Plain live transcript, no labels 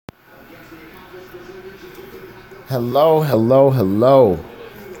Hello, hello, hello.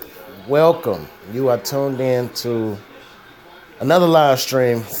 Welcome. You are tuned in to another live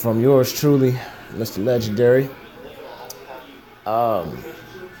stream from yours truly, Mr. Legendary. Let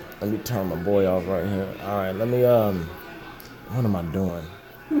me turn my boy off right here. All right, what am I doing?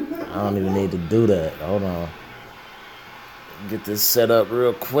 I don't even need to do that. Hold on. Get this set up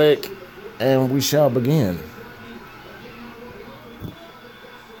real quick and we shall begin.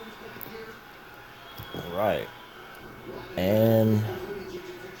 All right.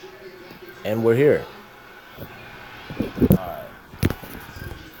 And we're here.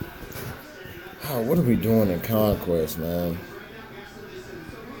 Oh, what are we doing in Conquest, man?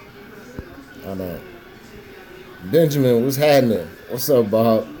 I don't. Benjamin, what's happening? What's up,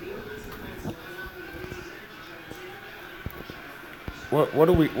 Bob? What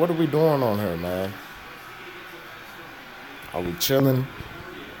are we doing on here, man? Are we chilling?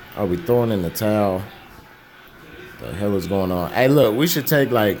 Are we throwing in the towel? The hell is going on? Hey, look, we should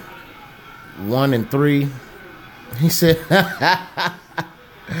take like 1 and 3. He said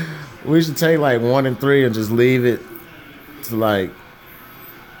we should take like 1 and 3 and just leave it to like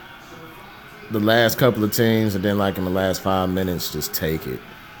the last couple of teams, and then like in the last 5 minutes, just take it.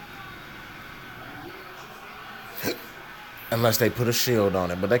 Unless they put a shield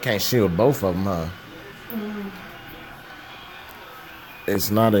on it, but they can't shield both of them, huh? It's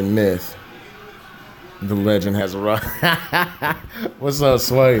not a myth. The legend has arrived. What's up,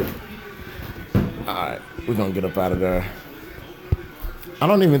 Sway? Alright, we're gonna get up out of there. I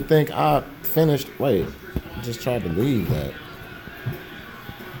don't even think I finished. Wait, I just tried to leave that.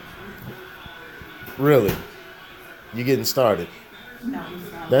 Really? You getting started? No.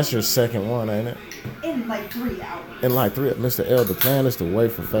 That's your second one, ain't it? In like 3 hours. In like 3, Mr. L, the plan is to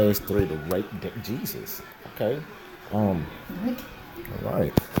wait for phase 3 to rape Jesus. Okay. All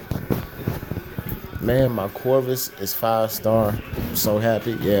right. Man, my Corvus is 5-star. I'm so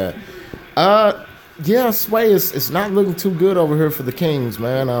happy. Yeah. Yeah, Sway, it's not looking too good over here for the Kings,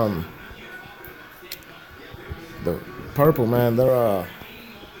 man. The purple, man, they're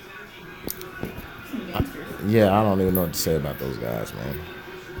yeah, I don't even know what to say about those guys, man.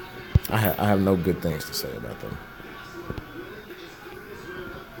 I have no good things to say about them.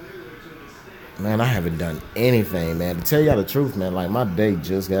 Man, I haven't done anything, man. To tell y'all the truth, man, like my day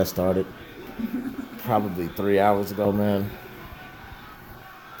just got started probably 3 hours ago, man.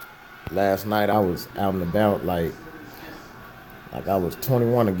 Last night I was out and about like I was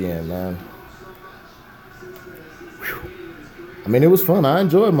 21 again, man. Whew. I mean, it was fun. I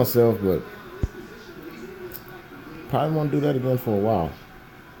enjoyed myself, but probably won't do that again for a while.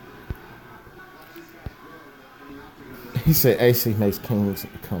 He said AC makes kings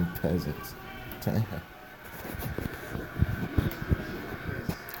become peasants. Damn.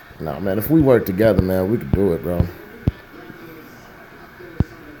 Nah, man, if we work together, man, we can do it, bro.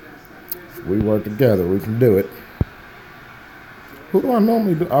 If we work together, we can do it. Who do I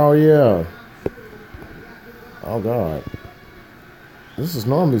normally do? Oh, yeah. Oh, God. This is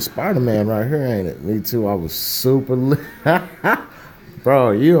normally Spider-Man right here, ain't it? Me too. I was super lit.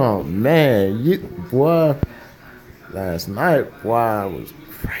 Bro, you on, man. You, boy, last night, boy, I was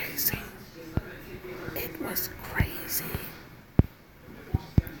crazy. It was crazy.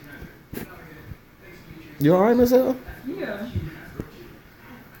 You all right, Miss Ella? Yeah.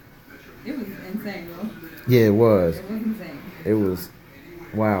 It was insane, though. Yeah, it was. It was insane. It was,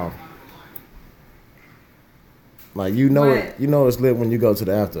 wow. Like, you know What? it. You know it's lit when you go to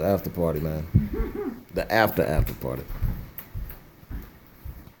the after party, man. The after party.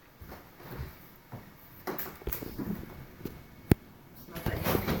 Smells like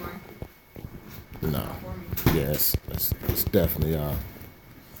anymore. No. Yes, it's definitely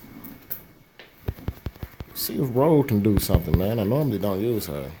see if Roll can do something, man. I normally don't use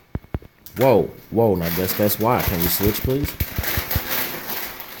her. Whoa, and I guess that's why. Can you switch, please?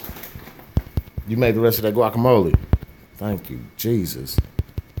 You made the rest of that guacamole. Thank you, Jesus.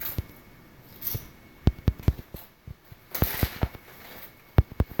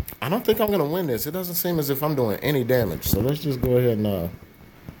 I don't think I'm gonna win this. It doesn't seem as if I'm doing any damage. So let's just go ahead and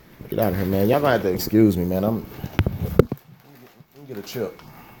get out of here, man. Y'all gonna have to excuse me, man. Let me get a chip.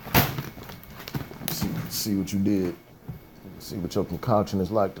 See what you did. See what your concoction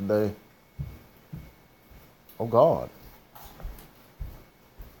is like today. Oh, God.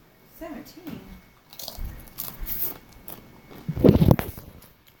 17.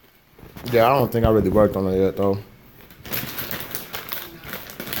 Yeah, I don't think I really worked on it yet, though.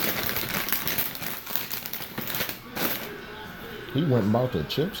 He went and bought the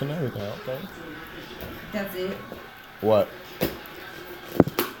chips and everything, okay? That's it. What?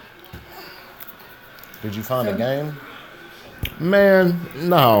 Did you find a game? Man,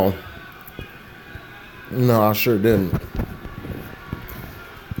 no. No, I sure didn't.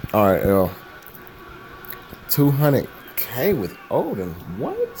 All right, L. 200K with Odin.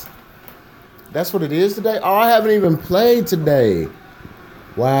 What? That's what it is today? Oh, I haven't even played today.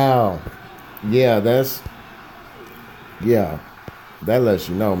 Wow. Yeah, yeah. That lets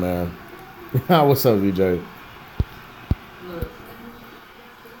you know, man. What's up, VJ? Look,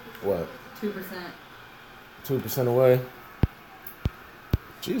 What? 2%. 2% away?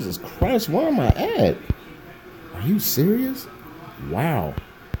 Jesus Christ, where am I at? Are you serious? Wow.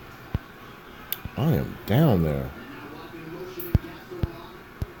 I am down there.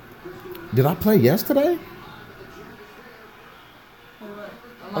 Did I play yesterday?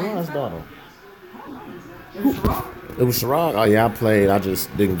 Alliance Battle. It was wrong. It was Sherrod? Oh yeah, I played. I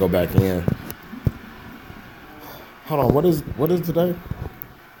just didn't go back in. Hold on, what is today?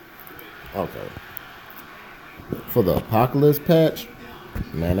 Okay. For the Apocalypse patch?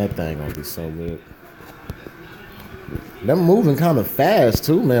 Man, that thing gonna be so good. They're moving kind of fast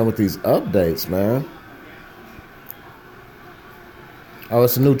too, man, with these updates, man. Oh,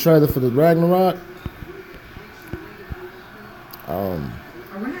 it's a new trailer for the Ragnarok? Are we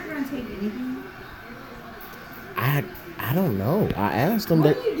not going to take anything? I don't know. I asked them.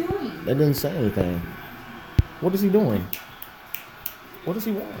 What are you doing? They didn't say anything. What is he doing? What does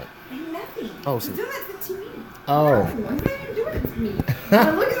he want? Ain't nothing. Oh, He's doing that to me. Oh. No, why are you doing it to me?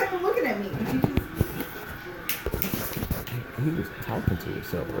 Now look at him looking at me. He was talking to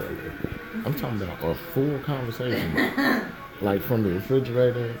himself earlier. I'm talking about a full conversation. Like from the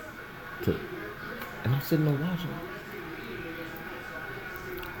refrigerator to... And I'm sitting there watching.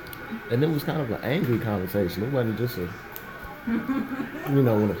 And it was kind of an angry conversation. It wasn't just a... You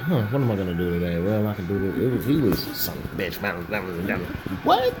know, what am I going to do today? Well, I can do this. He was some bitch.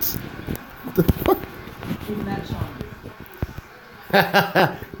 What? What the fuck? Isn't that Sean?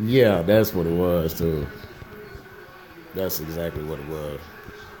 Yeah, that's what it was, too. That's exactly what it was.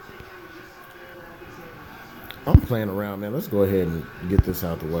 I'm playing around, man. Let's go ahead and get this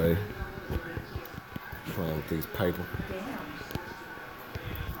out the way. Playing with these people. Damn.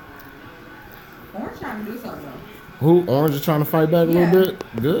 Orange trying to do something though. Who? Orange is trying to fight back a little bit?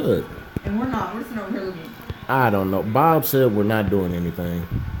 Good. And we're not. We're sitting over here looking. I don't know. Bob said we're not doing anything.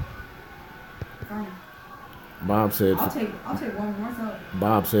 Fine. Bob said... I'll take one more myself.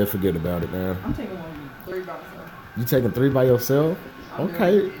 Bob said forget about it, man. I'm taking 3 by myself. You taking 3 by yourself? I'll do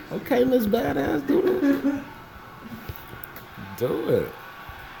Okay. it. Okay, Miss Badass. Do it. Do it.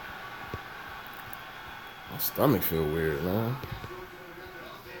 My stomach feel weird, man.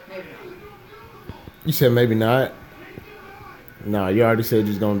 Maybe not. You said maybe not? Nah, you already said you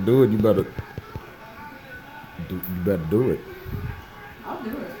was gonna do it. You better do it. I'll do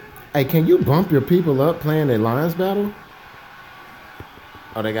it. Hey, can you bump your people up playing the Alliance Battle?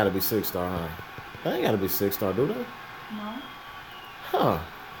 Oh, they gotta be 6-star, huh? They ain't gotta be 6-star, do they? No. Huh.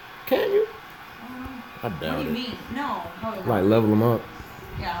 Can you? I What doubt do you it. mean? No. Probably Like not. level them up?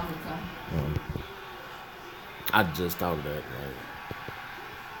 Yeah, I think so. I just thought of that, man.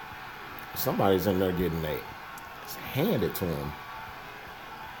 Somebody's in there getting it's handed to them.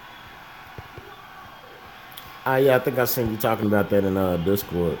 Yeah, I think I seen you talking about that in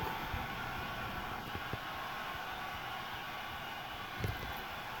Discord.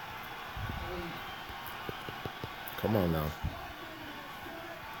 Come on now.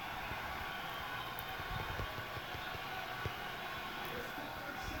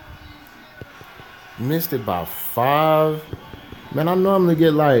 Missed it by 5. Man, I normally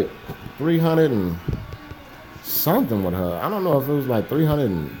get like 300 and something with her. I don't know if it was like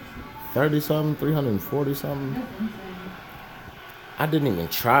 330 something, 340 something. I didn't even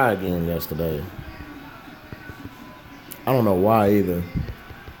try again yesterday. I don't know why either.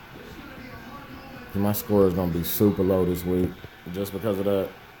 My score is gonna be super low this week just because of that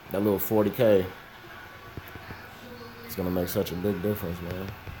little 40K. It's gonna make such a big difference, man.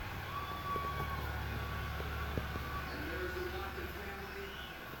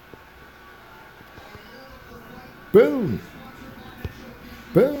 Boom.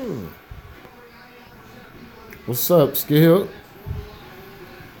 Boom. What's up, Skill?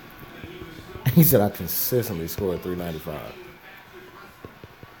 He said I consistently scored 395.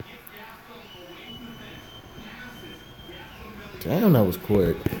 Damn, that was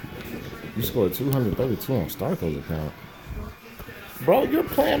quick. You scored 232 on Starco's account. Bro, you're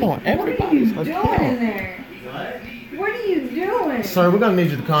playing on everybody's What are you account. doing in there? What are you doing? Sir, we're gonna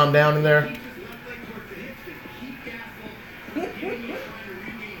need you to calm down in there.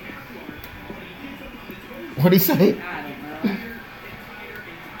 What'd he say? I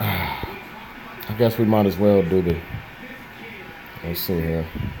don't know. I guess we might as well do the. Let's see here.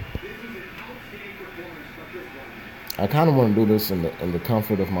 I kind of want to do this in the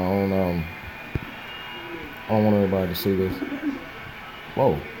comfort of my own. I don't want everybody to see this.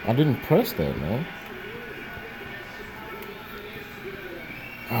 Whoa! I didn't press that, man.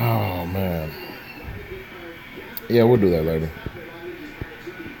 Oh man. Yeah, we'll do that later.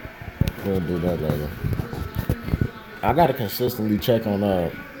 We'll do that later. I gotta consistently check on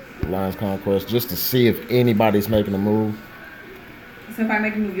Lions Conquest just to see if anybody's making a move. So if I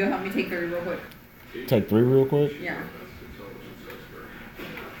make a move, you'll help me take 30 real quick. Take 3 real quick? Yeah.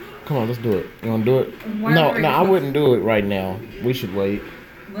 Come on, let's do it. You wanna do it? Why No, are we I wouldn't do it right now. We should wait.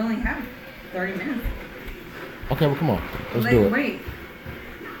 We only have 30 minutes. Okay, well come on. Let's do it. Wait.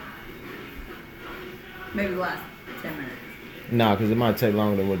 Maybe the last 10 minutes. Nah, because it might take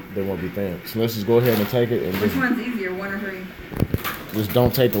longer than what we think. So let's just go ahead and take it. And Which one's easier, 1 or 3? Just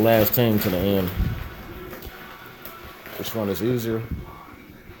don't take the last team to the end. Which one is easier?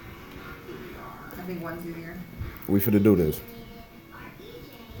 I think 1's easier. We finna do this.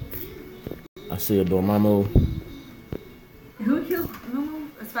 I see a Dormammu. Who killed Momo?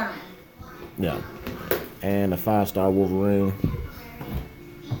 Spider-Man. Yeah. And a 5-star Wolverine.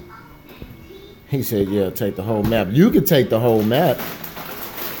 He said, yeah, take the whole map. You could take the whole map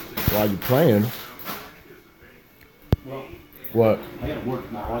while you're playing. Well, What? I gotta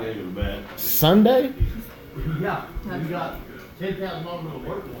work now. I gotta go to bed. Sunday? Yeah, you got 10,000 moments of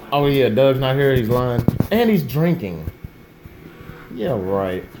work. Oh, yeah, Doug's not here. He's lying. And he's drinking. Yeah,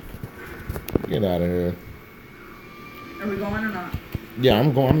 right. Get out of here. Are we going or not? Yeah,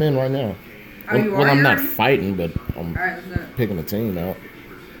 I'm going. I'm in right now. Oh, you Well, are? I'm not Already? fighting, but I'm Alright, let's do it. picking a team out.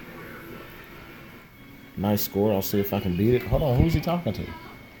 Nice score. I'll see if I can beat it. Hold on. Who's he talking to?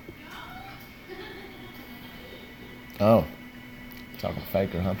 Oh. Talking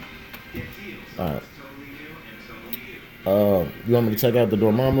Faker, huh? Alright. You want me to check out the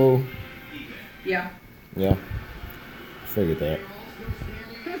Dormammu? Yeah. Yeah. Figured that.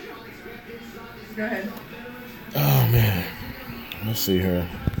 Go ahead. Oh man. Let's see here.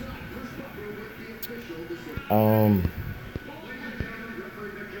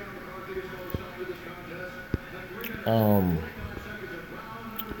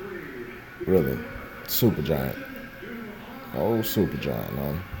 Really, Super Giant. Oh, Super Giant,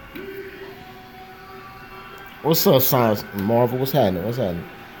 man. What's up, Science Marvel? What's happening? What's happening?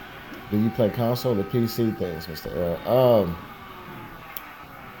 Do you play console or PC things, Mr. L?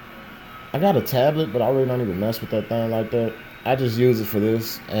 I got a tablet, but I really don't even mess with that thing like that. I just use it for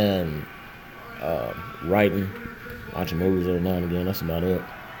this and writing, watching movies every now and again. That's about it.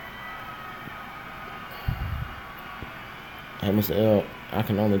 Hey, Mr. L, I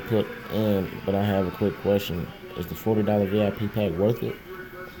can only put in, but I have a quick question. Is the $40 VIP pack worth it?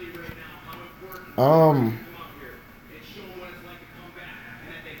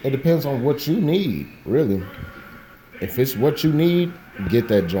 It depends on what you need, really. If it's what you need, get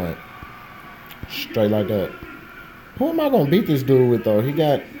that joint. Straight like that. Who am I gonna beat this dude with though? He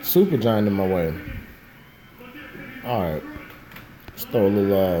got Super Giant in my way. Alright. Let's throw a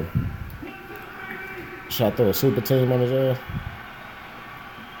little should I throw a super team on his ass?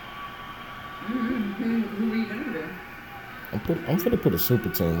 Who are you gonna do? I'm finna put a super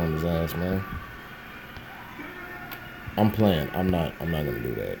team on his ass, man. I'm playing. I'm not gonna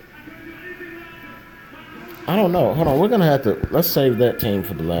do that. I don't know. Hold on. We're gonna have to. Let's save that team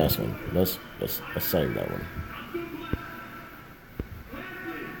for the last one. Let's save that one.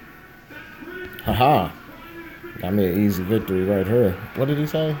 Haha. Got me an easy victory right here. What did he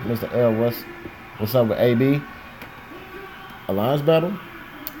say, Mr. L? What's up with AB? Alliance battle?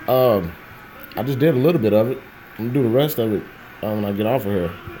 I just did a little bit of it. I'm gonna do the rest of it when I get off of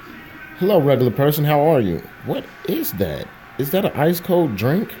here. Hello, regular person. How are you? What is that? Is that an ice cold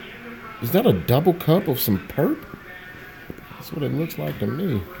drink? Is that a double cup of some perp? That's what it looks like to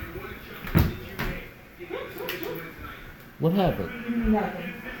me. What happened?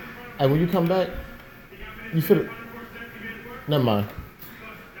 Nothing. Hey, when you come back, you feel it. Never mind.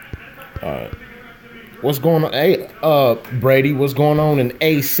 All right. What's going on? Hey, Brady, what's going on in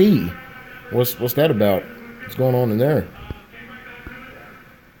AC? What's that about? What's going on in there?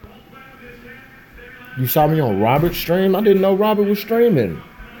 You saw me on Robert's stream? I didn't know Robert was streaming.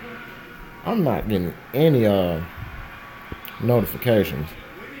 I'm not getting any notifications.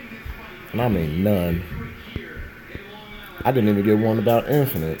 And I mean none. I didn't even get one about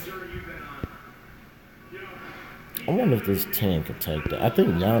Infinite. I wonder if this team could take that. I think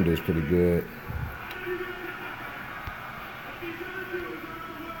Yondu's pretty good.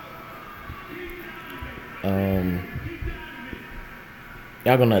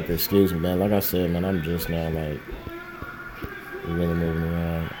 Y'all gonna have to excuse me, man. Like I said, man, I'm just now like really moving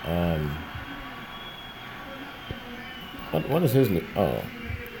around. What is his? Oh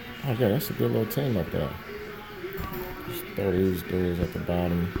yeah, that's a good little team up there. Just throw these dudes at the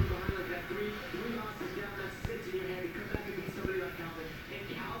bottom.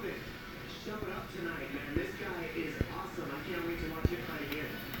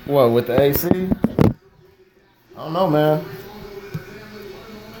 What with the AC? I don't know, man.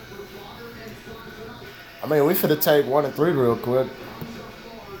 I mean, we should have take 1 and 3 real quick.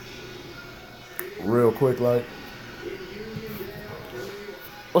 Real quick, like.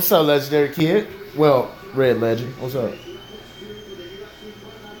 What's up, legendary kid? Well, Red Legend. What's up?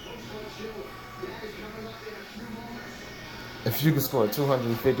 If you could score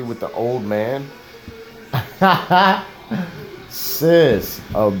 250 with the old man. Sis,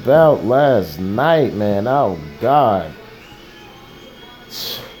 about last night, man. Oh, God.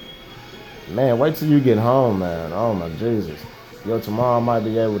 Man, wait till you get home, man. Oh, my Jesus. Yo, tomorrow I might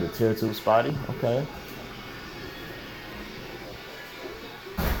be able to tier 2 Spotty. Okay.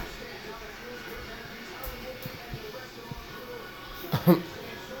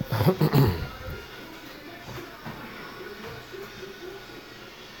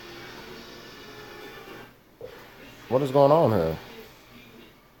 What is going on here?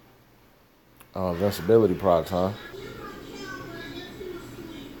 Invincibility products, huh?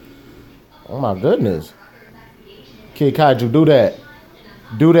 Oh my goodness. Kid Kaiju, do that.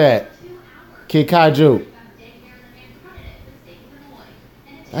 Do that. Kid Kaiju.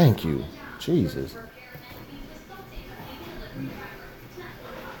 Thank you. Jesus.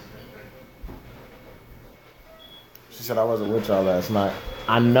 She said I wasn't with y'all last night.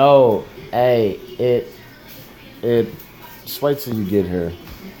 I know. Hey, just wait till you get here.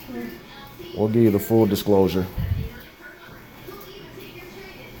 We'll give you the full disclosure.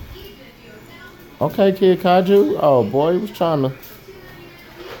 Okay, Kid Kaiju. Oh boy, he was trying to.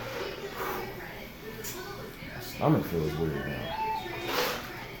 Stomach feels weird now.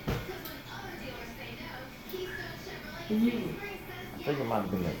 I think it might have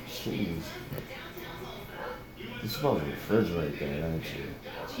been that cheese. You're supposed to refrigerate that, aren't you?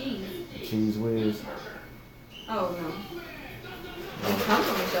 Cheese. Cheese whiz. Oh, no. It comes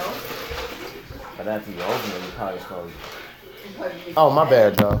on the shelf. But after you open it, you probably supposed But Oh, my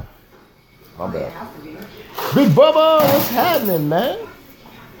bad, though. My it bad. has to be. Big Bubba, what's happening, man?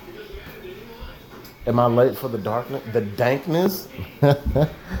 Am I late for the darkness? The dankness?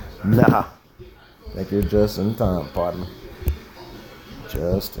 Nah. Think you're just in time, partner.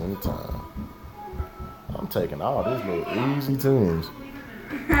 Just in time. I'm taking all these little easy tunes.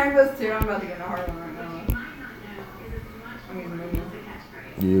 I was too. I'm about to get in a hard one right now. I'm using Moo.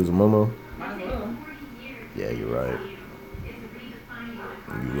 You use a Momo? Might as well. Yeah, you're right.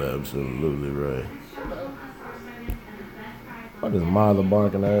 You're absolutely right. What is Marla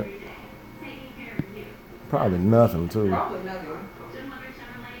barking at? Probably nothing, too. Probably nothing.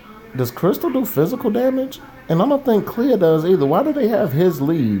 Does Crystal do physical damage? And I don't think Clea does either. Why do they have his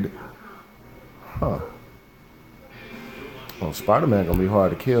lead? Huh. Well, Spider-Man gonna be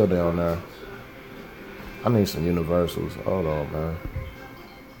hard to kill down there. I need some universals. Hold on, man.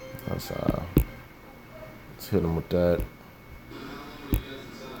 Let's hit him with that.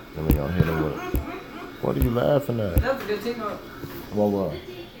 Then we gonna hit him with. What are you laughing at? That was a good team up. What?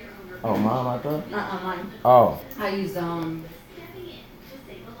 Oh, mine right there? Mine. Oh. I used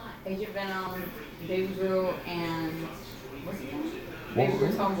Agent Venom, Baby Drill, and what's his name? Baby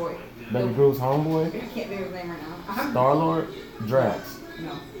Groot's homeboy. Baby Groot's homeboy? I can't think of his name right now. Star-Lord? Drax.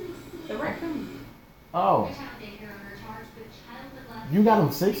 No. The raccoon. Oh. You got him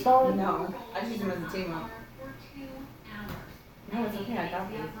 6-star? No. I just used him as a team up. No, it's okay. I got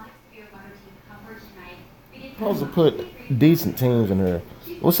him. Supposed to put decent teams in here.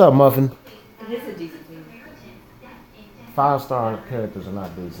 What's up, Muffin? It is a decent team. 5-star characters are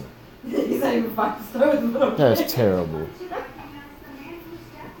not decent. He's not even 5 stars. That's terrible.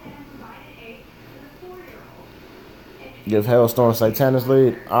 Give Hellstorm Satanist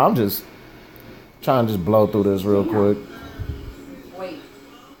lead. I'm just trying to just blow through this real quick. Wait.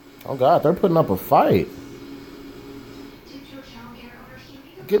 Oh God, they're putting up a fight.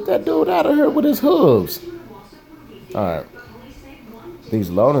 Get that dude out of here with his hooves. Alright. These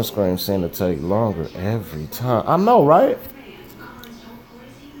loading screens seem to take longer every time. I know, right?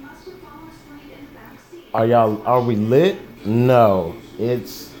 Are we lit? No.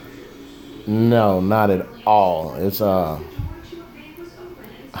 No, not at all. It's no.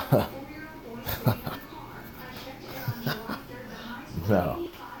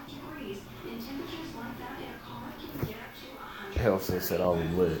 Elsa said I was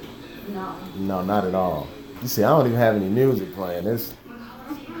lit. No. No, not at all. You see, I don't even have any music playing. It's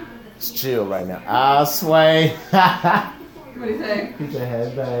chill right now. I sway. What do you say? Keep your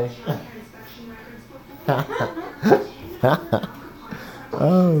head bang.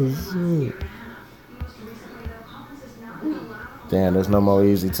 Oh, shit. Damn, there's no more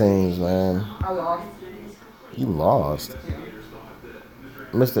easy teams, man. I lost. You lost.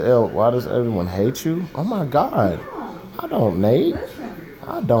 Mr. L, why does everyone hate you? Oh, my God. I don't, Nate. Listen.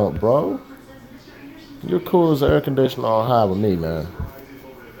 I don't, bro. You're cool as an air conditioner on high with me, man.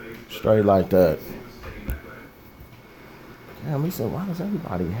 Straight like that. Damn, he said, why does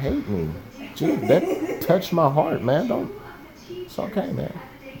everybody hate me? Gee, that touched my heart, man. Don't. It's okay, man.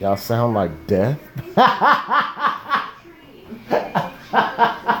 Y'all sound like death.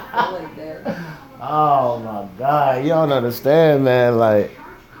 I like that. Oh, my God. You don't understand, man. Like,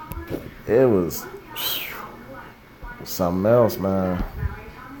 it was something else, man.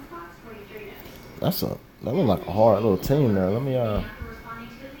 That looked like a hard little team there. Let me,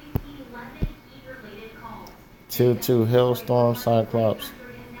 Tier 2 Hailstorm Cyclops.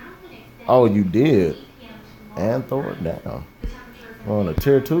 Oh, you did. And throw it down. We're on a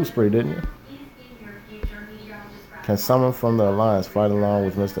Tier 2 spree, didn't you? Can someone from the Alliance fight along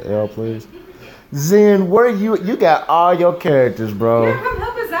with Mr. L, please? Zen, where you got all your characters, bro. Yeah, come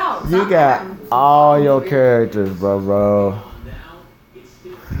help us out. You got all your characters, bro.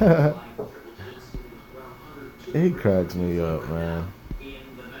 He cracks me up, man.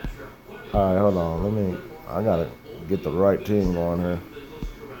 Alright, hold on. I gotta get the right team going here.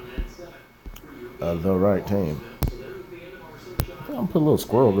 The right team. I think I'm gonna put a little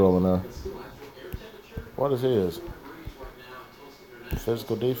squirrel girl in there. What is his?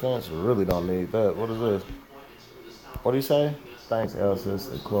 Physical defense? We really don't need that. What is this? What do you say? Thanks, Elsis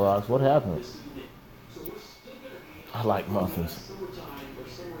and Clorox. What happened? I like muffins.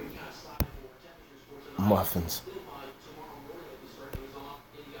 Muffins.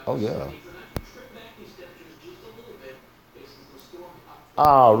 Oh, yeah.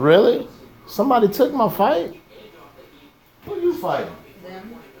 Oh, really? Somebody took my fight? Who you fighting?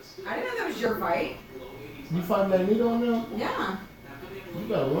 Them. I didn't know that was your fight. You fighting Magneto on them? Yeah. You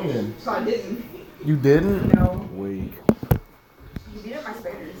gotta win. So I didn't. You didn't? No. Weak. You beat up my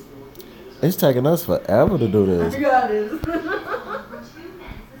spiders. It's taking us forever to do I this. forgot it is.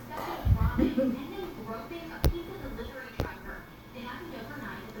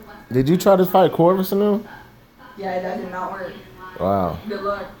 Did you try to fight Corvus and them? Yeah, that did not work. Wow. Good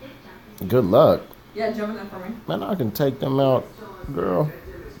luck. Good luck. Yeah, jump in there for me. Man, I can take them out, girl.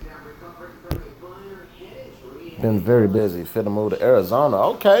 Been very busy. Finna move to Arizona.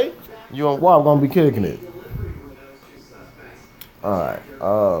 Okay. You and Wab gonna be kicking it. Alright.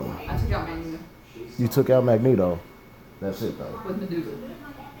 I took out Magneto. You took out Magneto. That's it though. With Medusa.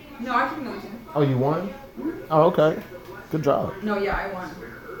 No, I took Medusa. Oh, you won? Oh, okay. Good job. No, yeah, I won.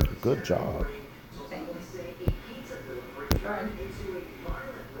 Good job. Thanks. Alright.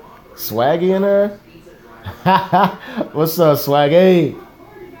 Swaggy in there? What's up, Swaggy?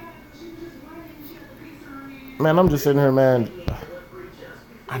 Man, I'm just sitting here, man.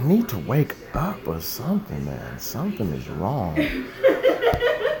 I need to wake up or something, man. Something is wrong.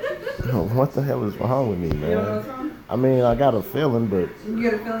 What the hell is wrong with me, You don't know man? what's wrong? I mean, I got a feeling, but You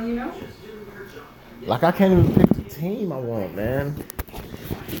got a feeling you know? like I can't even pick the team I want, man.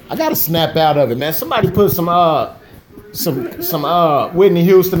 I gotta snap out of it, man. Somebody put some Whitney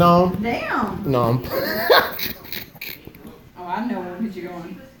Houston on. Damn. No, I'm Oh, I know what you're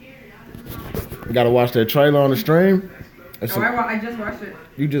going. gotta watch that trailer on the stream. It's Oh, some- I just watched it.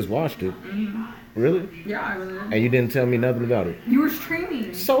 You just watched it. Mm-hmm. Really? Yeah, I really did. And you didn't tell me nothing about it. You were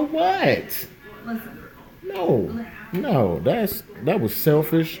streaming. So what? Listen. No, that was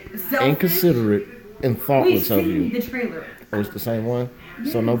selfish, Selfish? inconsiderate, and We thoughtless of seen you. the trailer. Oh, it's the same one?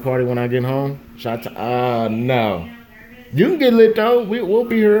 So no party when I get home? Shot to no. You can get lit though. We'll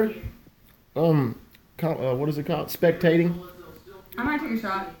be here. What is it called? Spectating. I might take a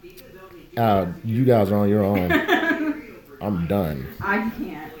shot. You guys are on your own. I'm done. I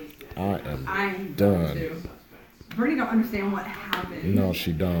can't. I'm done. done. Too. Brittany don't understand what happened. No,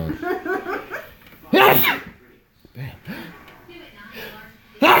 she don't.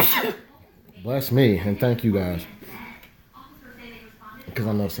 Bless me and thank you guys. Because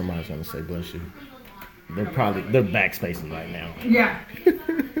I know somebody's gonna say bless you. They're backspacing right now. Yeah.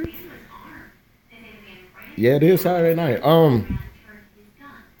 Yeah, it is Saturday night. I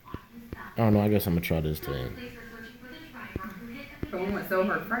don't know. I guess I'm gonna try this thing. But we went so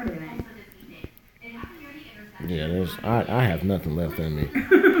hard Friday night. Yeah, I have nothing left in me.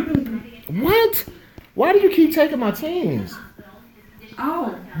 What? Why do you keep taking my teams?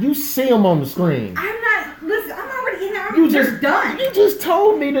 Oh. You see them on the screen. I'm not. Listen, I'm already in there. You They're just done. You just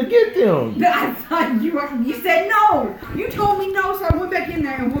told me to get them. But I thought you said no. You told me no, so I went back in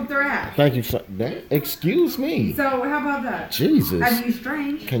there and whooped their ass. Thank you. Excuse me. So how about that? Jesus. Are you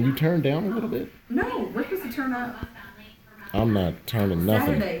strange? Can you turn down a little bit? No, we're supposed to turn up. I'm not turning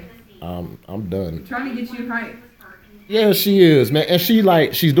nothing. Saturday. I'm done. Trying to get you hype. Yeah, she is, man. And she's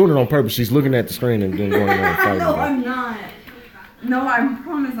doing it on purpose. She's looking at the screen and then going around and fighting. No, I'm not. No, I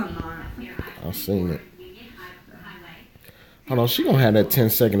promise I'm not. I've seen it. Hold on, she gonna have that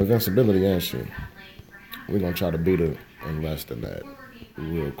 10-second invincibility, ain't she? We're gonna try to beat her in less than that.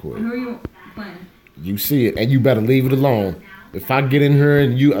 Real quick. Who are you playing? You see it, and you better leave it alone. If I get in her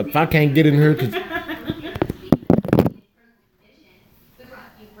and if I can't get in her, cause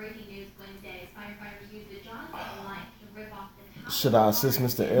should I assist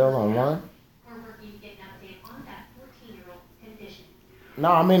Mr. L on one? No,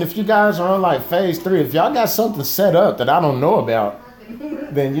 I mean, if you guys are on like phase 3, if y'all got something set up that I don't know about,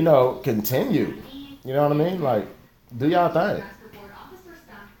 then, continue. You know what I mean? Like, do y'all thing.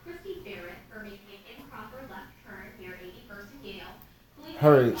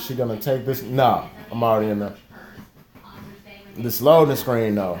 Hurry, she gonna take this? No, I'm already in the... This loading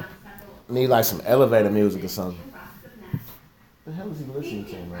screen, though. Need like some elevator music or something. What the hell is he listening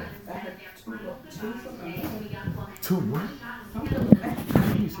to, man? Two what?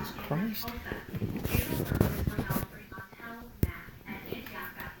 Jesus Christ.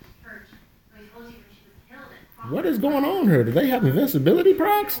 What is going on here? Do they have invincibility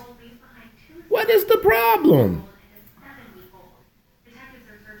procs? What is the problem?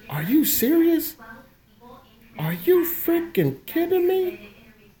 Are you serious? Are you freaking kidding me?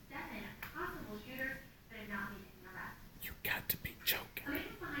 You got to be joking.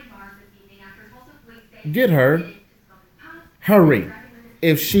 Get her. Hurry.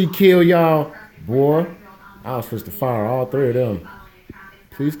 If she kill y'all, boy, I was supposed to fire all 3 of them.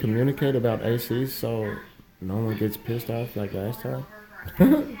 Please communicate about AC so no one gets pissed off like last time.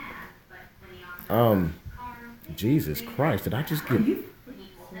 Jesus Christ, did I just get...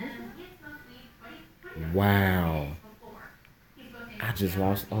 Wow. I just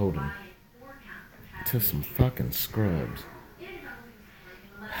lost Odin to some fucking scrubs.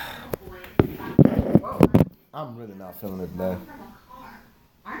 I'm really not feeling it today.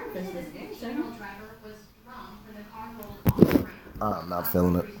 I'm not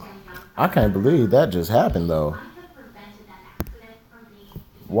feeling it. I can't believe that just happened, though.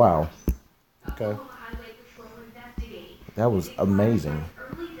 Wow. Okay. That was amazing.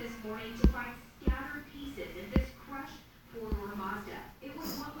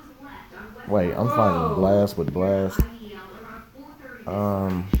 Wait, I'm fighting Blast with Blast.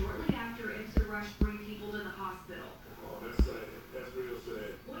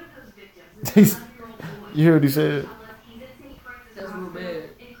 You hear what he said? That's real bad.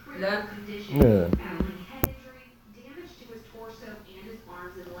 That? Yeah.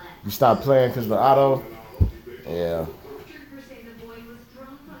 You stopped playing because the auto? Yeah.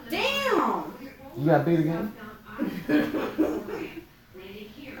 Damn! You got beat again?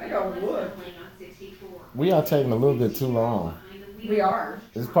 I got wood. We are taking a little bit too long. We are.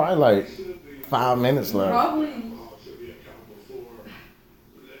 It's probably like 5 minutes left. Probably.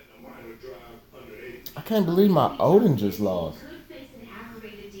 I can't believe my Odin just lost.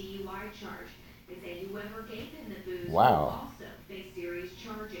 Wow.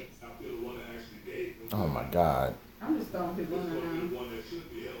 Oh my God. I'm just throwing people in there now.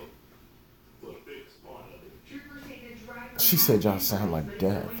 She said y'all sound like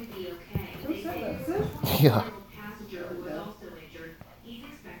death. Who said that? Sis? Yeah.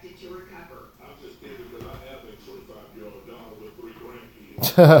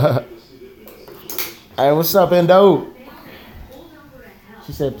 Hey, what's up, Endo?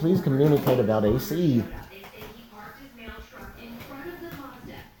 She said, please communicate about AC.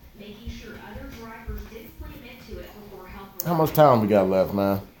 How much time we got left,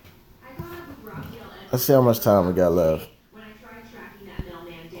 man? Let's see how much time we got left.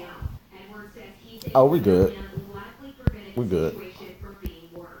 Oh, we good. We good.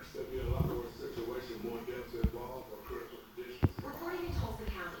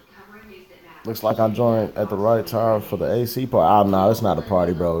 Looks like I joined at the right time for the AC part. Oh, no, it's not a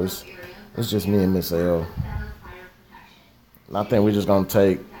party, bro. It's just me and Miss L. And I think we're just going to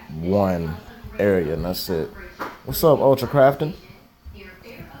take one area, and that's it. What's up, Ultra Crafting?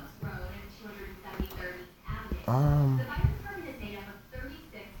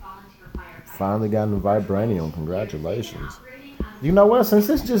 Finally got into Vibranium. Congratulations. You know what? Since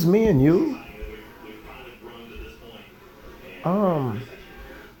it's just me and you,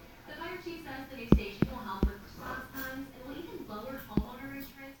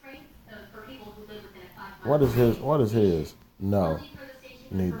 What is his? What is his? No.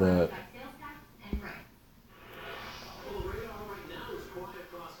 Need that.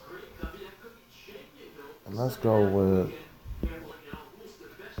 And let's go with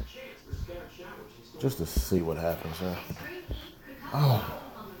just to see what happens here. Oh,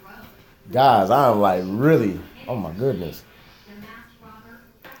 guys, I'm like really. Oh my goodness.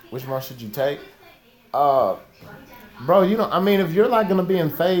 Which one should you take? Bro, you know, I mean, if you're like gonna be in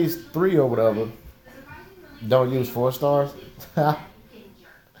phase 3 or whatever, don't use 4 stars. I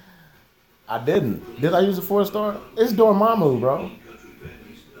didn't. Did I use a 4-star? It's Dormammu, bro.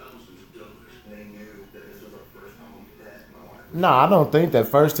 Nah, I don't think that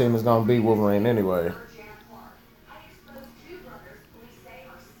first team is gonna beat Wolverine anyway.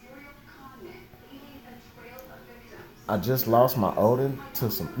 I just lost my Odin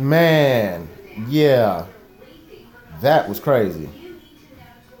to some man. Yeah, that was crazy.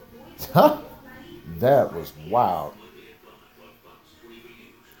 That was wild.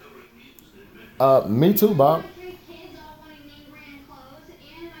 Me too, Bob.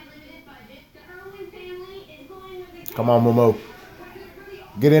 Come on, Momo.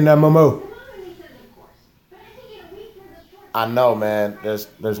 Get in there, Momo. I know, man.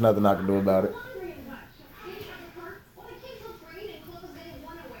 There's nothing I can do about it.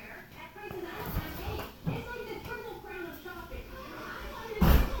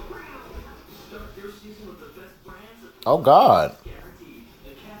 Oh, God.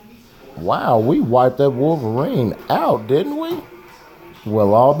 Wow, we wiped that Wolverine out, didn't we?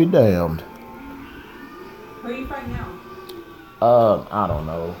 Well, I'll be damned. Who are you fighting now? I don't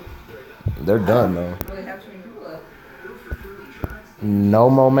know. They're done, though. Well, they have too many people left.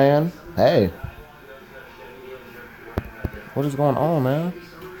 No more, man. Hey. What is going on, man?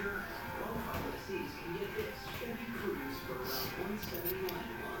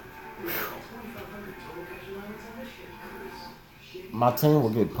 My team will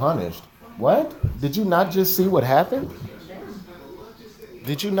get punished. What? Did you not just see what happened?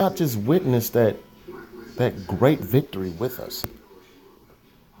 Did you not just witness that great victory with us?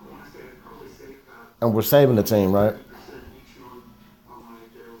 And we're saving the team, right?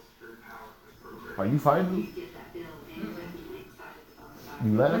 Are you fighting?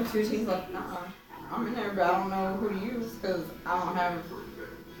 You There's left? 2 teams left. I'm in there, but I don't know who to use because I don't have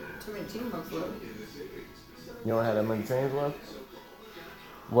too many team left. You don't have that many teams left?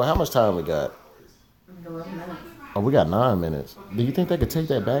 Well, how much time we got? 11 minutes. Oh, we got 9 minutes. Do you think they could take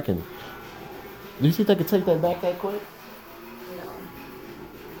that back and... Do you think they could take that back that quick? No.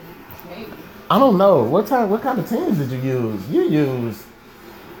 Maybe. I don't know. What kind of teams did you use? You used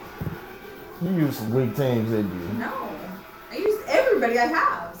some weak teams, didn't you? No. I used everybody I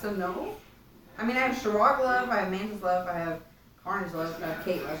have, so no. I mean, I have Shirog left, I have Mantis left, I have Carnage left, I have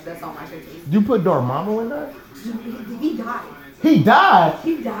Kate left. That's all my choices. You put Dormammu in there? He died. He died?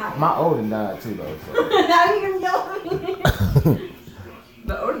 He died. My Odin died too, though. So. Now you can yell at me.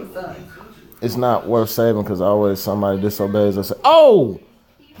 But Odin sucks. It's not worth saving because always somebody disobeys. I say, oh,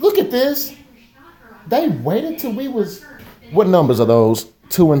 look at this. They waited till we was... What numbers are those?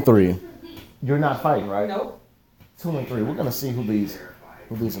 2 and 3. You're not fighting, right? Nope. 2 and 3. We're going to see who these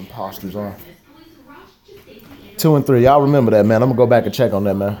imposters are. 2 and 3. Y'all remember that, man. I'm going to go back and check on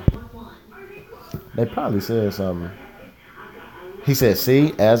that, man. They probably said something. He said,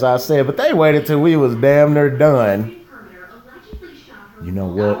 see, as I said, but they waited till we was damn near done. You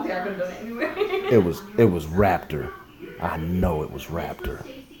know I don't what? think I could have done it anyway. It was Raptor. I know it was Raptor.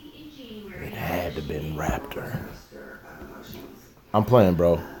 It had to been Raptor. I'm playing,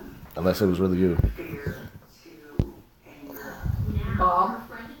 bro. Unless it was really you. Bob.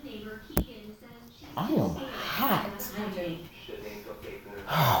 I am hot.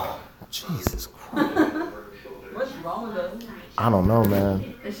 Oh, Jesus Christ. What's wrong with us? I don't know,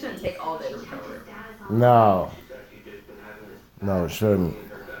 man. It shouldn't take all day to recover. No. No, it shouldn't.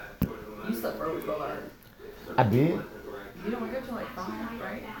 You slept for over 12 hours. I did? You don't wake up till like 5,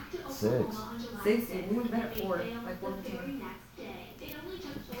 right? 6. 6? You went to bed at 4. Like 4:15.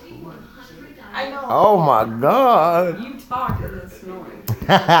 I know. Oh my God. You talk and then snoring.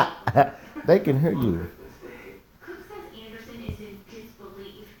 They can hear you.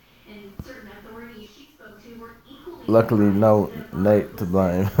 Luckily, no Nate to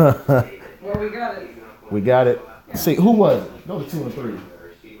blame. Well, we got it. We got it. See, who was it? Go to 2 and 3.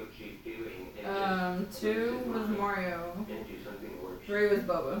 2 was Mario. 3 was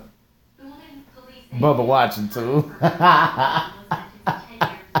Bubba. Bubba watching too. I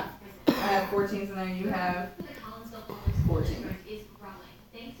have 14s in there. You have 14.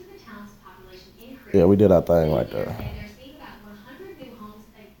 Yeah, we did our thing right there.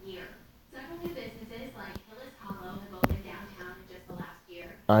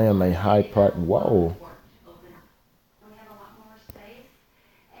 I am a high part. Whoa.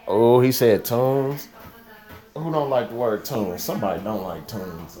 Oh, he said tunes. Who don't like the word tunes? Somebody don't like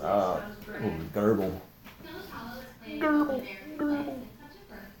tunes. Gurgle. Gurgle. Gurgle.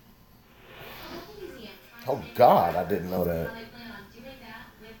 Oh, God, I didn't know that.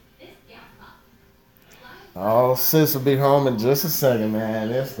 Oh, sis will be home in just a second, man.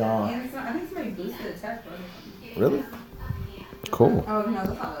 It's gone. And I think somebody boosted the tech. Really? Cool. Oh, no, that's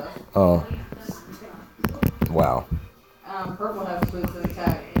not us. Oh. Wow. Purple has boosted the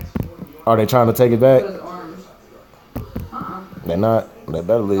tech. Are they trying to take it back? So does orange. They're not. They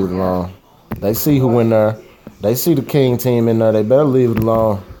better leave it alone. They see who in there. They see the King team in there. They better leave it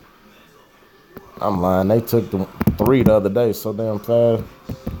alone. I'm lying. They took the 3 the other day so damn fast.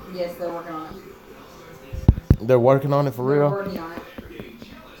 Yes, they're working on it. They're working on it for real? They're working on it.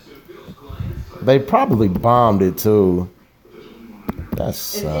 They probably bombed it too.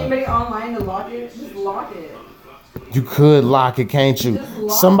 That's Is anybody online to lock it? Just lock it. You could lock it, can't you?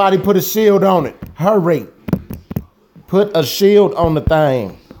 Somebody put a shield on it. Hurry. Put a shield on the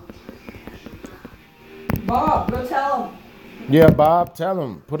thing. Bob, go tell him. Yeah, Bob, tell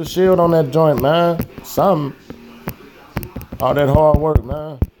him. Put a shield on that joint, man. Something. All that hard work,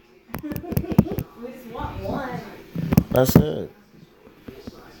 man. We just want one. That's it.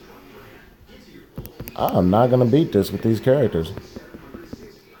 I'm not going to beat this with these characters.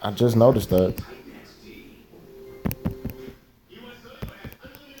 I just noticed that.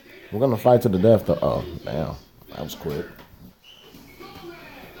 We're going to fight to the death, though. Oh, damn. That was quick.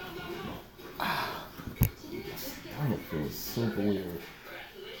 That feels super weird.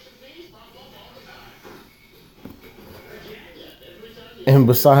 And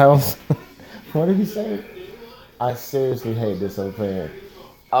besides, what did he say? I seriously hate this open.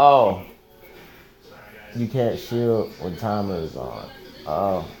 Oh. You can't shield when timer is on.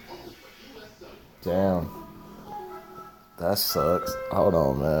 Oh. Damn. That sucks. Hold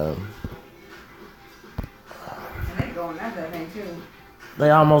on, man. And they going after that thing too.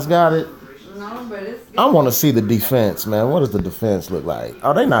 They almost got it. No, but it's. I want to see the defense, man. What does the defense look like?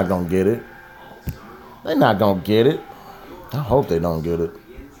 Oh, they not going to get it. They not going to get it. I hope they don't get it.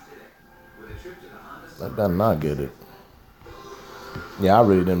 They better not get it. Yeah, I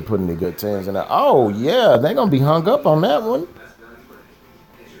really didn't put any good teams in there. Oh, yeah, they're going to be hung up on that one.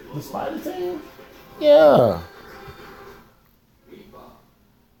 The Spider team? Yeah.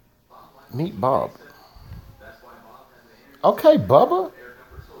 Meet Bob. Okay, Bubba.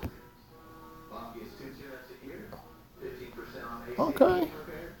 Okay.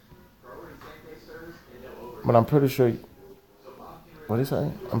 But I'm pretty sure... What did he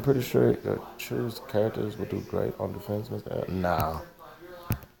say? I'm pretty sure choose characters will do great on defense. Nah.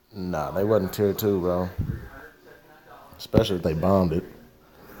 Nah, they wasn't tier 2, bro. Especially if they bombed it.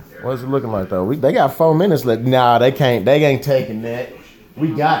 What's it looking like, though? They got 4 minutes left. Nah, they can't. They ain't taking that.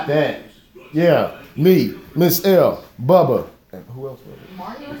 We got that. Yeah. Me, Miss L, Bubba. And who else was it?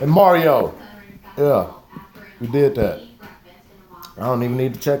 Mario? And Mario. Yeah. We did that. I don't even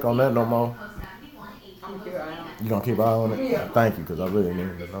need to check on that no more. I'm gonna keep an eye on it. You gonna keep an eye on it? Yeah. Thank you, because I really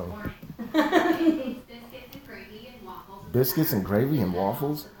need to know. Biscuits and gravy and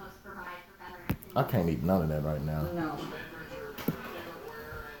waffles? I can't eat none of that right now. No.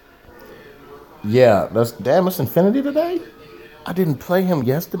 Yeah, damn, it's Infinity today? I didn't play him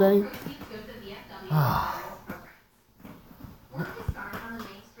yesterday? I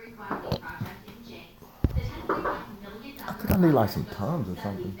think I need like some Tums or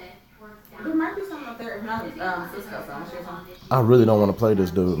something. There might be something up there. If not, Cisco, so I'm sure something. I really don't want to play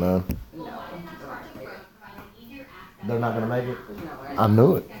this dude, man. No. They're not going to make it? No way. I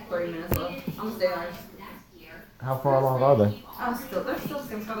knew it. 30 minutes left. I'm gonna stay on. How far along are they? They're still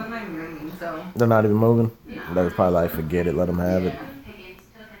six, so they're not even ringing, so. They're not even moving? No. They was probably like, forget it, let them have it. Yeah.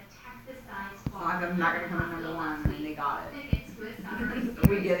 Well, I'm not gonna come in number 1. I mean, they got it.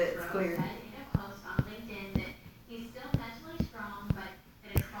 We get it. It's clear.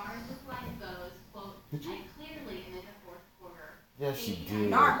 Yes, she did.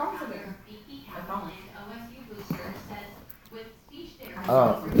 No, I promise it. I promise. I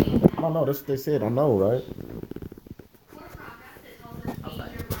know, that's what they said. I know, right?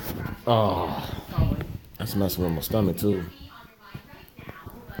 Oh, that's messing with my stomach, too.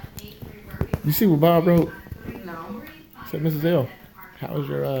 You see what Bob wrote? No. Said, Mrs. L, how's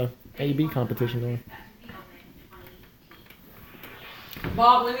your AB competition going?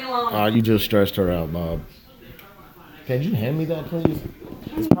 Bob, leave me alone. Oh, you just stressed her out, Bob. Can you hand me that, please?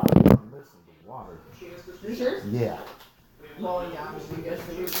 It's probably missing the water. You sure? Yeah. Well, yeah, I guess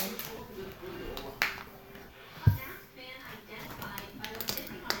it is.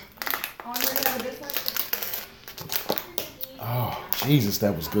 Jesus,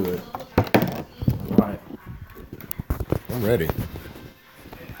 that was good. All right. I'm ready.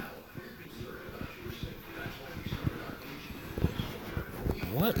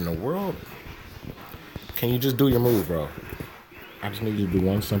 What in the world? Can you just do your move, bro? I just need you to do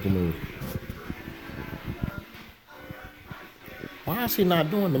one simple move. Why is he not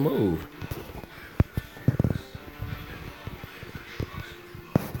doing the move?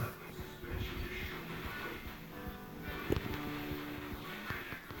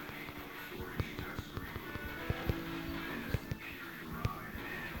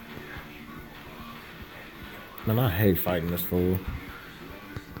 Man, I hate fighting this fool.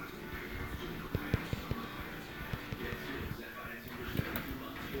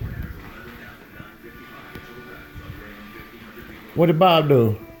 What did Bob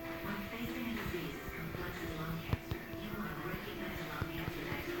do?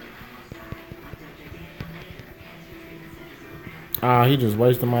 Ah, he just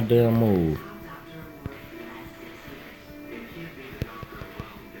wasted my damn move.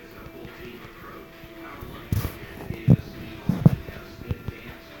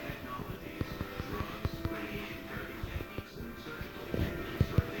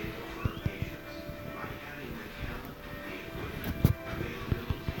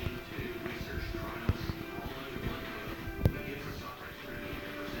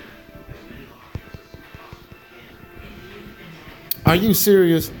 Are you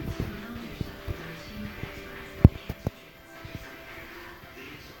serious?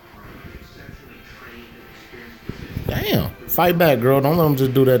 Damn. Fight back, girl. Don't let him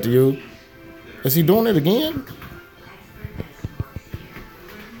just do that to you. Is he doing it again?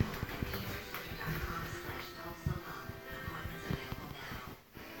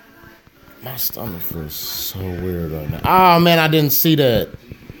 My stomach feels so weird right now. Oh, man, I didn't see that.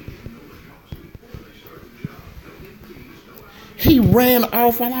 He ran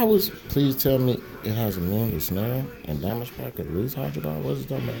off while I was... Please tell me it has immunity snare and damage pack at least $100. What is it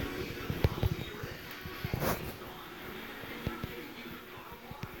talking about?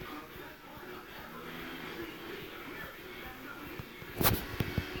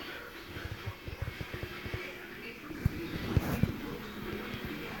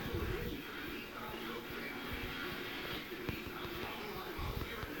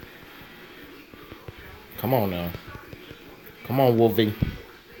 Come on now. Come on, Wolfie.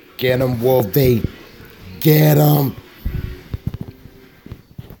 Get him, Wolfie. Get him.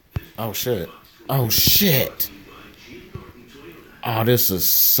 Oh, shit. Oh, shit. Oh, this will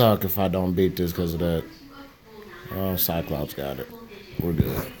suck if I don't beat this because of that. Oh, Cyclops got it. We're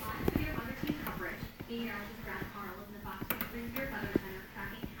good.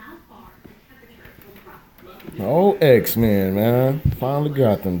 Oh, X-Men, man. Finally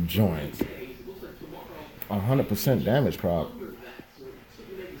got them joints. 100% damage prop.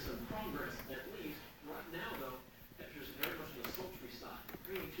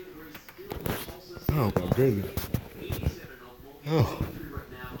 Oh my goodness. Oh.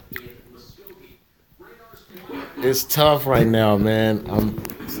 It's tough right now, man.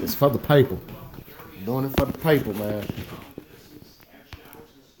 It's for the paper. I'm doing it for the paper, man.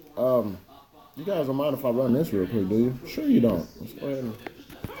 You guys don't mind if I run this real quick, do you? Sure you don't. Let's go ahead and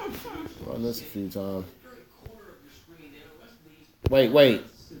run this a few times. Wait.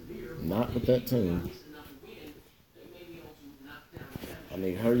 Not with that team. I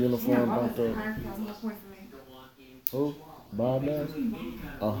need her uniform bumped up. Who? Bob Nash?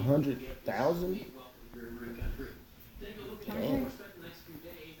 100,000? Damn.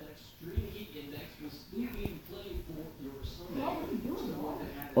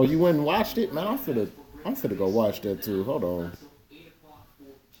 Oh, you went and watched it? Man, I'm finna go watch that too. Hold on.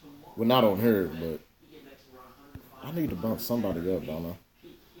 Well, not on her, but I need to bump somebody up, don't I?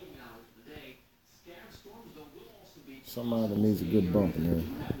 Somebody needs a good bump in here.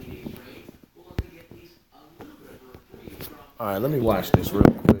 All right, let me watch this real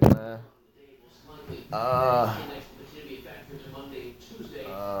quick, man.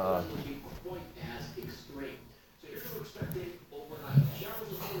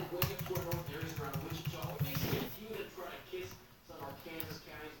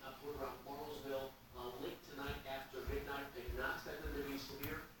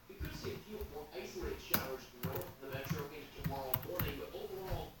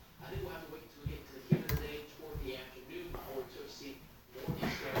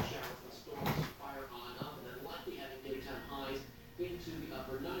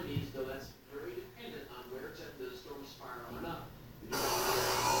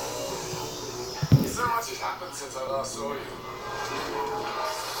 Since I last saw you.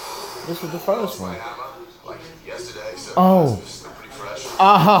 This is the first one. Like yesterday, so Oh. it's still pretty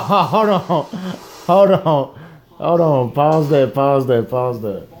Hold on. Hold on. Pause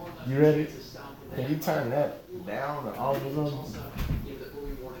that. You ready? Can you turn that down or off or something?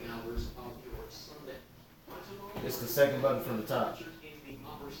 It's the second button from the top.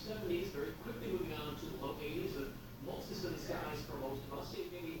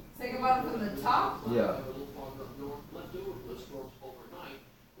 Second button from the top? Yeah.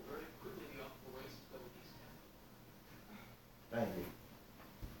 Thank you.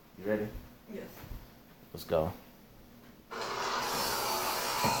 You ready? Yes. Let's go.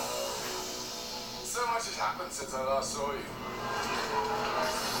 So much has happened since I last saw you.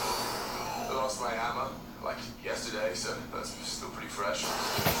 I lost my hammer, like yesterday, so that's still pretty fresh.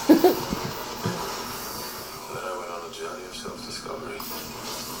 And then I went on a journey of self-discovery.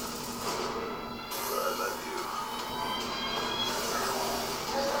 Where I met you.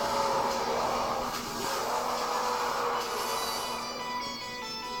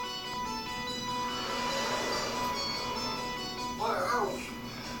 Where are we?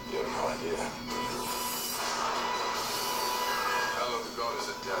 You have no idea. Hell of the goddess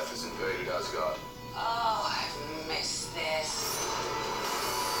of death has invaded Asgard. Oh, I've missed this.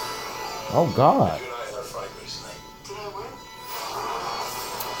 Oh God. You and I had a fight recently. Did I win?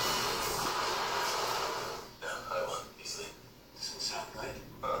 No, I won easily. Doesn't sound right.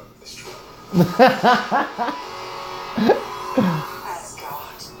 It's true.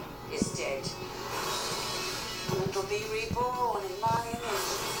 Asgard is dead. And it'll be reborn in my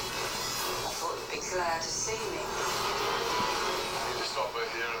image. I thought you'd be glad to see me. I need to stop her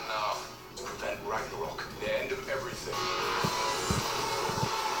here and now. To prevent Ragnarok, the end of everything.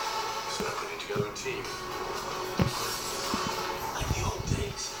 So I'm putting together a team. Like the old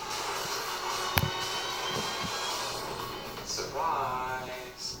days.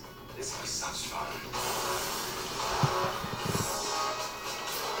 Surprise! This will be such fun.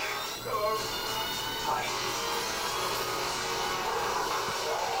 Hello. Hi.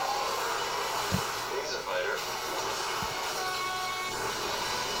 He's a fighter.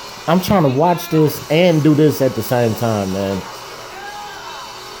 I'm trying to watch this and do this at the same time, man. I'm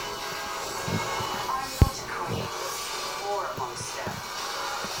not a queen or a monster.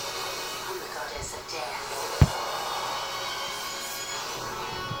 I'm the goddess of death.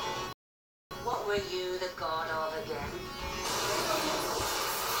 What were you the god of again?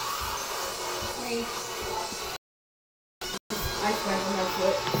 Me. I smack on my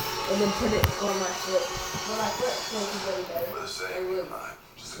foot and then put it on my foot. When my foot feels really better. We're the same. It was.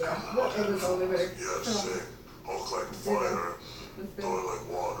 Just a Yeah, couple of it was only better. Yeah, sick. Hulk like fire. Thor like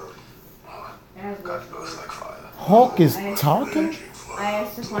water. God both like fire. Hulk is talking? Raging fire. I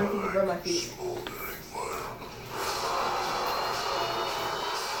asked if one could rub my feet. Smoldering fire.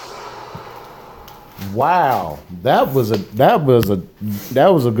 Wow. That was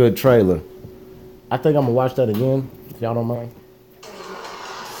a good trailer. I think I'm gonna watch that again, if y'all don't mind.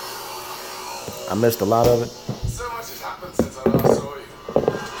 I missed a lot of it. So much has happened since I last saw you.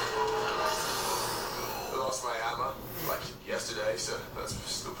 I lost my hammer, like yesterday, so that's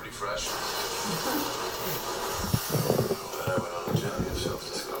still pretty fresh. Then I went on a journey of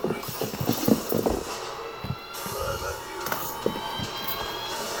self-discovery. Where I met you.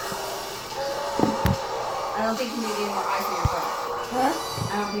 I don't think you need any more ice in your foot. Huh?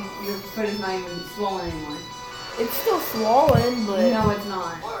 I don't think your foot is not even swollen anymore. It's still swollen, but No, it's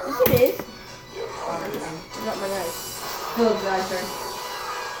not. yes, it is. Okay. Not my knife. Philip, the ice sir.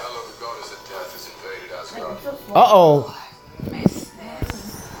 Hell of the goddess of death has invaded Asgard. It's still swollen. Uh-oh. Miss this.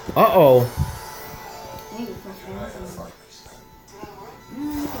 Uh-oh.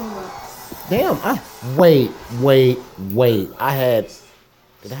 Damn, wait.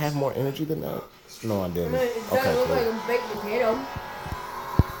 Did I have more energy than that? No, I didn't. It doesn't Okay, look like cool. a baked potato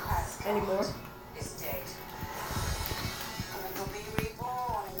Asgard anymore. is dead. And it'll be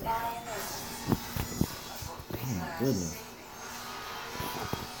reborn in my image. I thought you'd be glad to goodness. see me.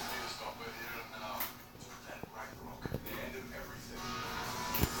 I need to stop her here and now. To prevent Ragnarok, the end of everything.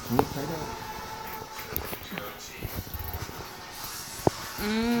 Can you play that? Together a team.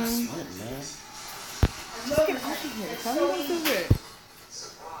 What, man? Look at Ashley here. Tell me what's over it.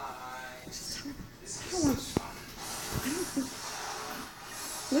 Surprise! This is such fun.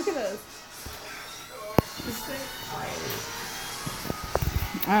 Look at us.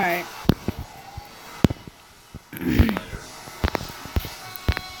 Alright.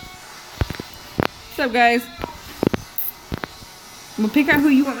 What's up, guys? We'll pick out who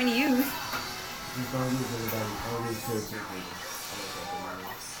you want me to use.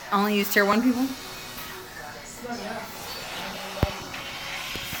 Only use tier 1 people?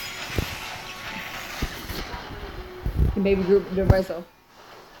 Baby group, do it by itself.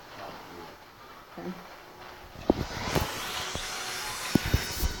 Okay.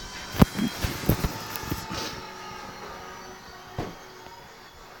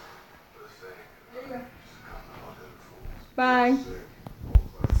 Bye.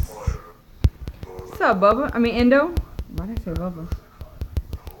 What's up, Bubba? I mean, Endo? Why did I say Bubba?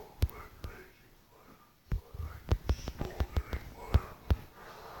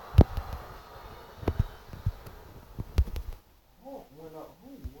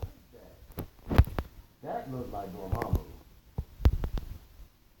 That looked like Dormammu.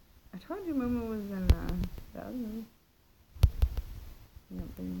 I told you Momo was in the other movie.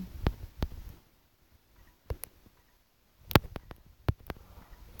 Yep, baby.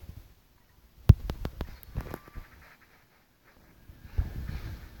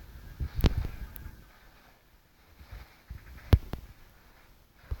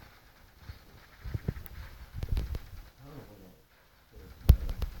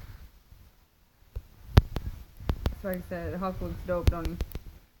 So like I said, Hulk looks dope, don't he?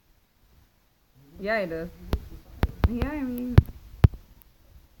 Yeah, he does. Yeah, I mean,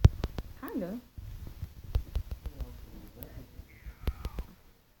 kinda.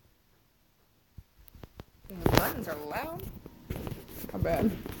 The buttons are loud. How bad?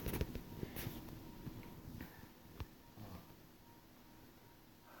 It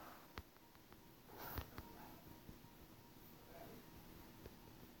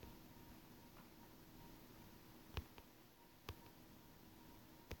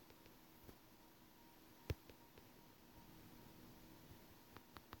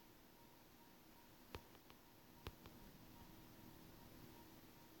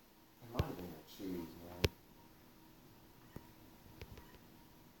might have been that cheese, man.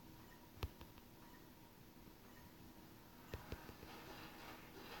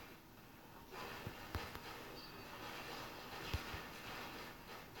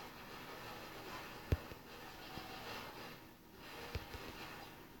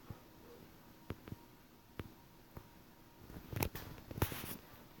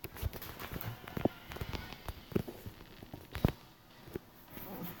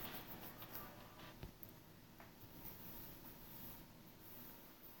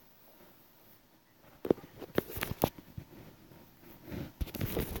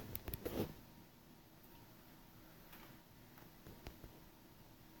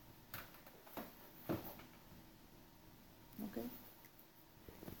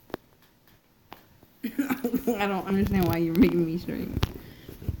 I don't understand why you're making me stream.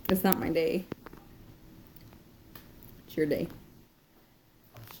 It's not my day. It's your day.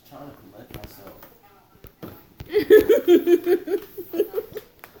 I'm just trying to collect myself.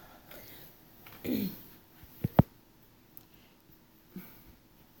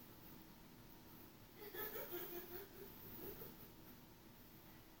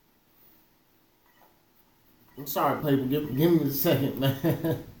 I'm sorry, people. Give me a second,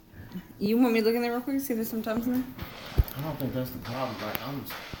 man. You want me to look in there real quick? See if there's some Tums in there? I don't think that's the problem. Like, I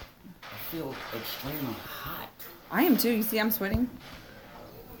feel extremely hot. I am too. You see, I'm sweating.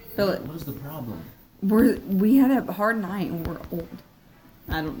 Feel it. What is the problem? We had a hard night and we're old.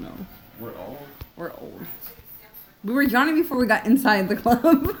 I don't know. We're old? We're old. We were yawning before we got inside the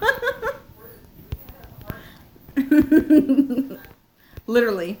club.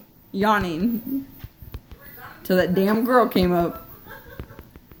 Literally yawning till that damn girl came up.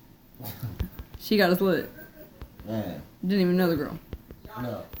 She got us lit. Man. Didn't even know the girl.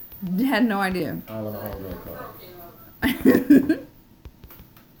 No. Had no idea. I don't know how to call.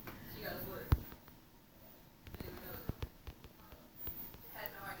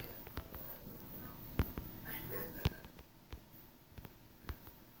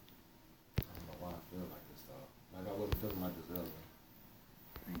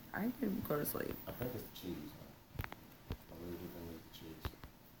 I could go to sleep. I think it's the cheese, man. I really do think it's the cheese.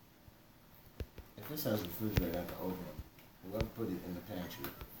 If this has a refrigerator at the oven, whoever put it in the pantry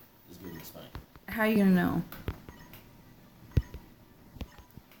is getting spanked. How are you gonna know?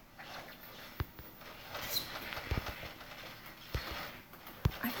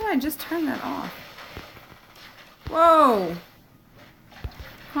 I thought I just turned that off. Whoa!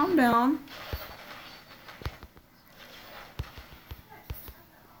 Calm down.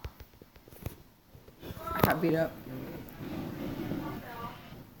 I got beat up.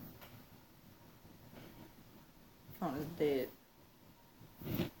 Phone is dead.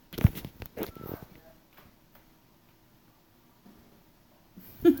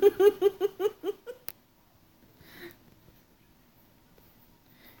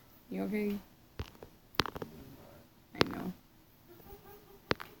 You okay? I know.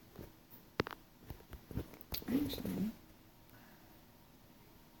 Actually.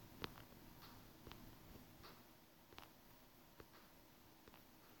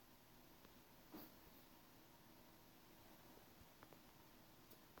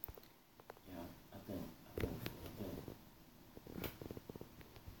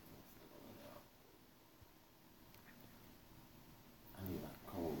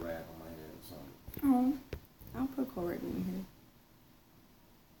 call right when you here.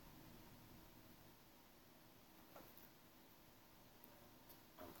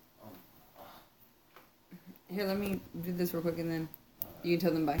 Here, let me do this real quick and then you can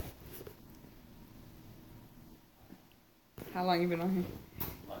tell them bye. How long you been on here?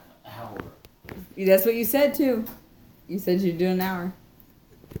 Like an hour. That's what you said too. You said you'd do an hour.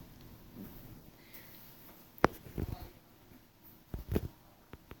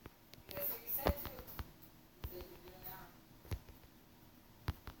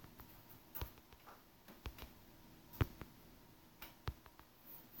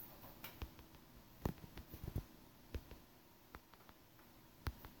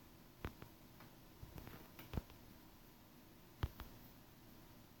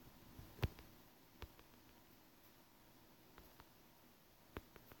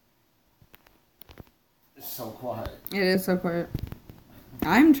 It's so quiet. It is so quiet.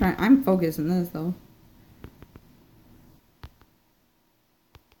 I'm focused on this though.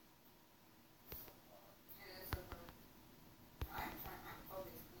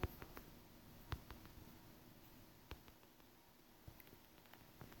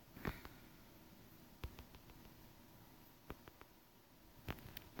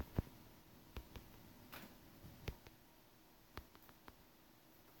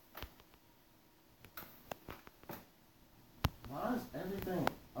 Why is everything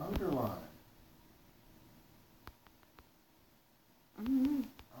underlined? I don't know.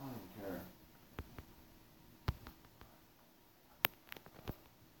 I don't even care.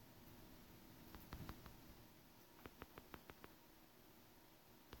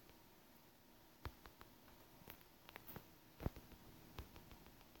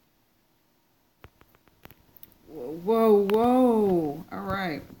 Whoa, whoa. All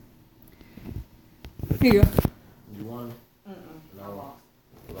right. Here you go. You won? No.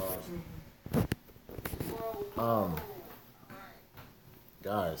 Lost.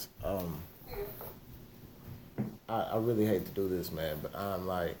 Guys, I really hate to do this, man, but I'm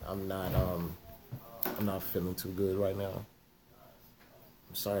not feeling too good right now.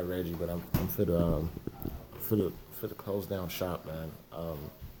 I'm sorry, Reggie, but I'm for the close down shop, man.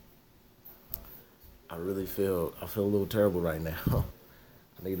 I feel a little terrible right now.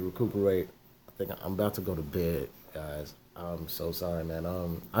 I need to recuperate. I think I'm about to go to bed, guys. I'm so sorry, man.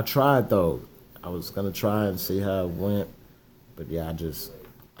 I tried though. I was gonna try and see how it went, but yeah,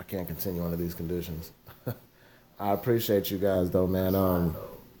 I can't continue under these conditions. I appreciate you guys though, man.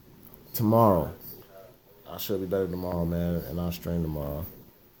 Tomorrow, I should be better tomorrow, man, and I'll stream tomorrow.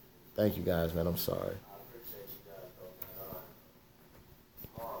 Thank you guys, man. I'm sorry.